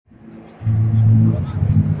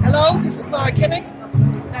This is Laura Kimmick,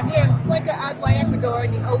 and I'm here in Cuenca, Azua, Ecuador,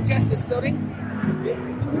 in the Old Justice Building.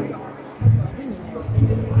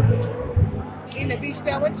 Eating a beef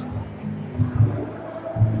sandwich.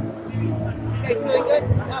 Tastes really good.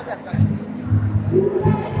 Oh, that's nice.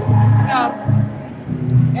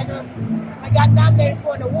 I got nominated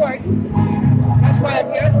for an award. That's why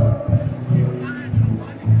I'm here.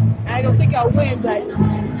 I don't think I'll win, but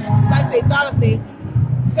it's nice they thought of me.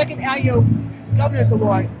 Second annual Governor's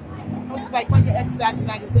Award, hosted by Cuenca Expats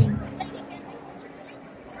magazine.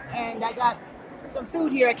 And I got some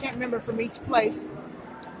food here, I can't remember from each place.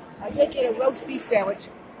 I did get a roast beef sandwich.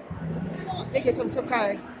 I think it's from some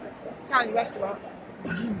kind of Italian restaurant.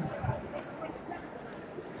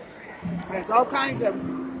 There's all kinds of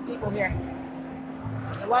people here.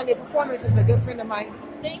 And one of the performers is a good friend of mine.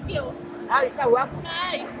 Thank you. Hi, so welcome.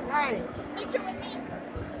 Hi. Hi. Picture with me.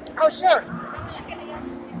 Oh, sure.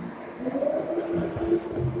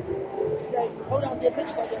 Okay, hold on, get a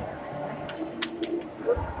picture again.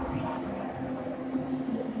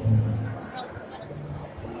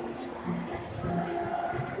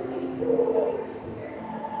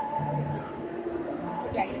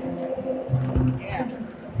 Okay. Yeah.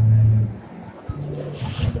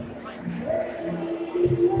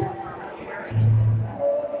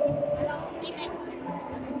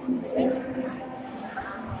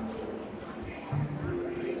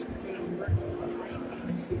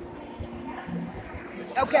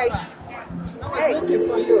 Okay. Hey. Looking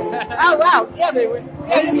for you. Oh wow. Yeah.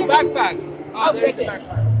 Where's the backpack? Oh, there's the okay.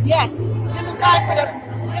 backpack. Yes. Just in time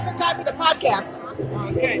for the podcast.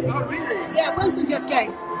 Okay. Oh, really? Yeah, Wilson just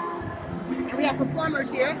came. And we have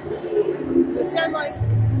performers here. The ceremony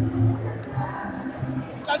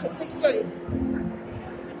starts at 6:30.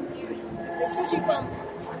 The sushi from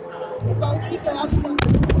the Bonito Hospital.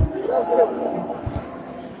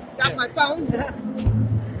 Got my phone.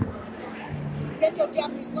 Bento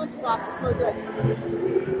Japanese lunchbox is so good.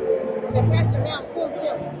 And they're passing around food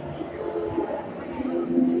too.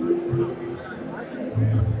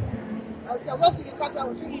 So Wilson, you talk about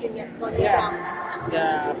what you're eating next.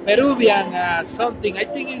 Yeah, Peruvian something. I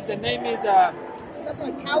think the name is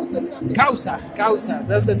Something like cows or something. Causa.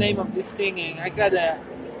 That's the name of this thing. And I got a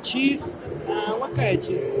cheese. What kind of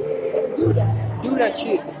cheese? Gouda. Gouda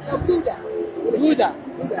cheese. No, Gouda. Gouda.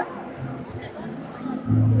 Gouda.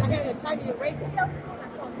 I had a tiny eraser.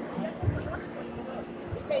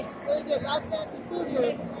 It tastes really good. A lot of fancy food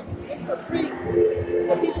here. It's for free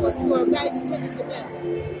for people who are invited to attend this event.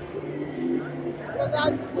 We're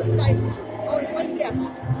allowed with like only one guest.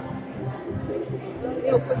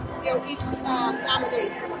 Each nominee.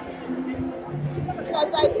 So I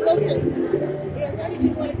thought, listen, none of you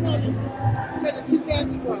want to come because it's too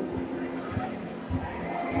fancy for them.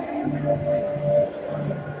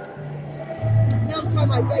 Now I'm trying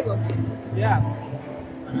my bagel. Yeah.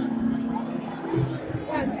 It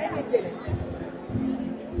has onions in it.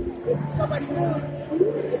 It's so much food.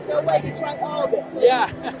 There's no way to try all of it. So Yeah.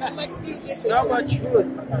 so much food dishes. So much food.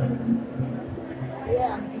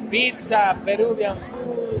 Yeah. Pizza, Peruvian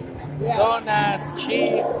food, Yeah. donuts,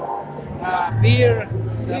 cheese, beer.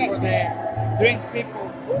 Yes. For the drinks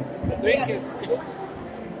people. The drinkers.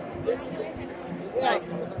 Yeah.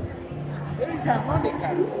 Where is Monica?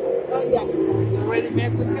 Oh, yeah. You already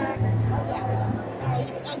met with her?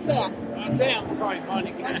 Andrea. Andrea, I'm sorry,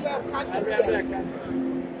 Monica. Andrea Cantos, Andrea yes. Cantos.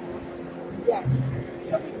 Yes.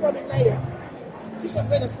 She'll be performing later. She's from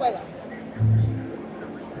Venezuela.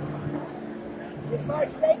 This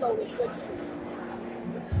large bagel is good too.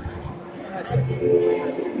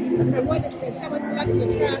 And for one that's been so much collecting the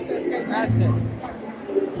trash, so it's very nice. Gracias.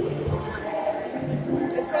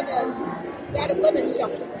 It's from the Battered Women's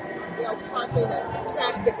Shelter, sponsoring the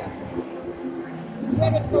trash pickup.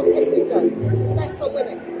 Whoever's called Mexico, successful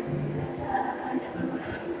women.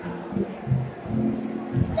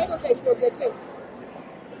 Bagel tastes real good too.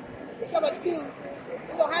 There's so much food,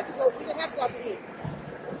 we didn't have to go out to eat.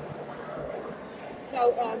 So,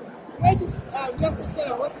 where's this Justice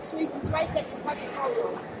Center? What's the street? It's right next to Parque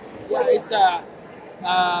Caldwell. Yeah,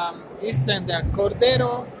 it's in the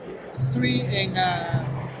Cordero Street in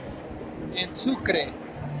Sucre.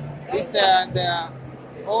 It's the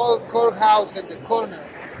old courthouse at the corner.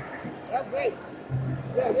 Oh, great.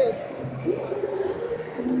 Yeah, it is.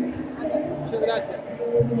 Muchas gracias.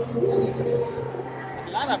 A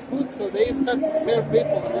lot of food, so they start to serve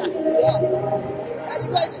people. Yes. And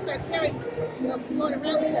you guys just start carrying, going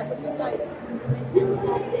around with stuff, which is nice.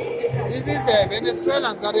 This is the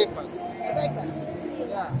Venezuelan arepas. Arepas.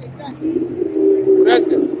 Yeah. Gracias.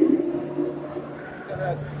 Gracias. Muchas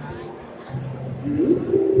gracias.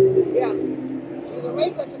 Yeah. The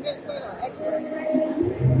arepas from Venezuela are excellent.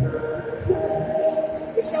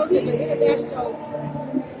 Laos is an international,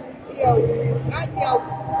 it's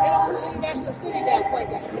an international city now,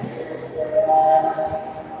 Cuenca.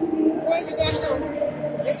 More international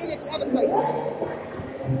than any of the other places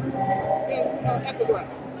in Ecuador.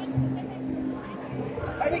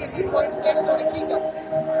 I think it's even more international than Quito.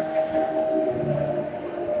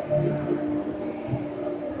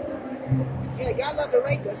 Yeah, God love the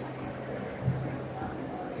rapists.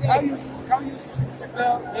 How you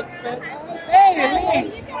spell expense? Hey,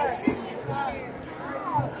 Lee!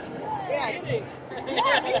 Yes.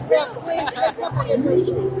 Well, please, let's help on your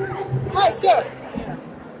picture. Right, sure.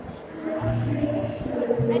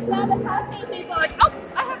 I saw the protein people like, oh,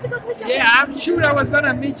 I have to go take that. Yeah, I'm sure I was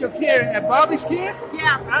gonna meet you here. Bobby's here?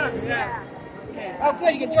 Yeah. Yeah. Oh,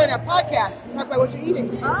 good. You can join our podcast. Talk about what you're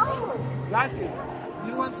eating. Oh. Gracias.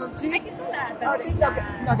 You want some tea? Oh, tea? No,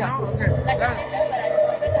 gracias.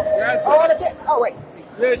 Gracias. Oh, I want to take. Oh, wait.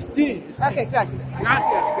 There's tea. Okay, gracias.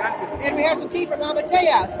 Gracias. And we have some tea from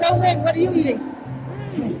Almatea. So, Lynn, what are you eating?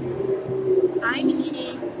 I'm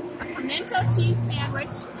eating a pimento cheese sandwich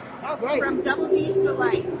Oh, great. from Double D's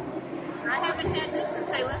Delight. I haven't had this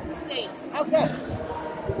since I left the States. Oh, good.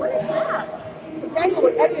 What is that? Bagel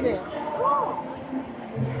with onion in it. Oh.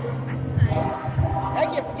 That's nice. I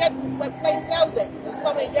can't forget what place sells it. There's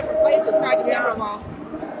so many different places. Trying to remember them all.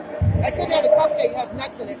 I couldn't have the cupcake. It has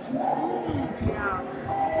nuts in it. Yeah.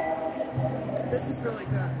 This is really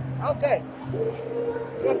good. Oh, good.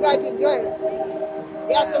 I'm glad you enjoyed it.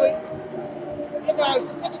 Yeah, so we get our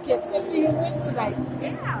certificates. Let's see who wins tonight.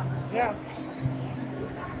 Yeah. Yeah.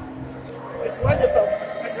 It's wonderful.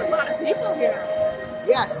 There's a lot of people here.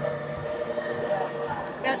 Yes.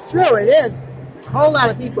 That's true. It is. A whole lot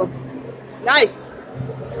of people. It's nice.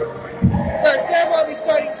 So the ceremony will be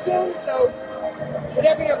starting soon. So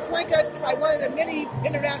whenever you're in Cuenca, try one of the many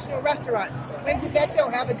international restaurants. When Prudential,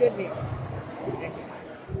 have a good meal. Thank you.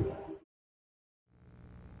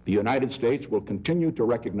 The United States will continue to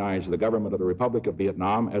recognize the government of the Republic of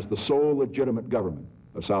Vietnam as the sole legitimate government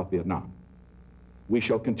of South Vietnam. We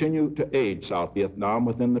shall continue to aid South Vietnam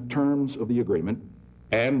within the terms of the agreement,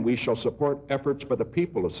 and we shall support efforts by the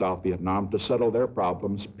people of South Vietnam to settle their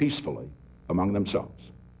problems peacefully among themselves.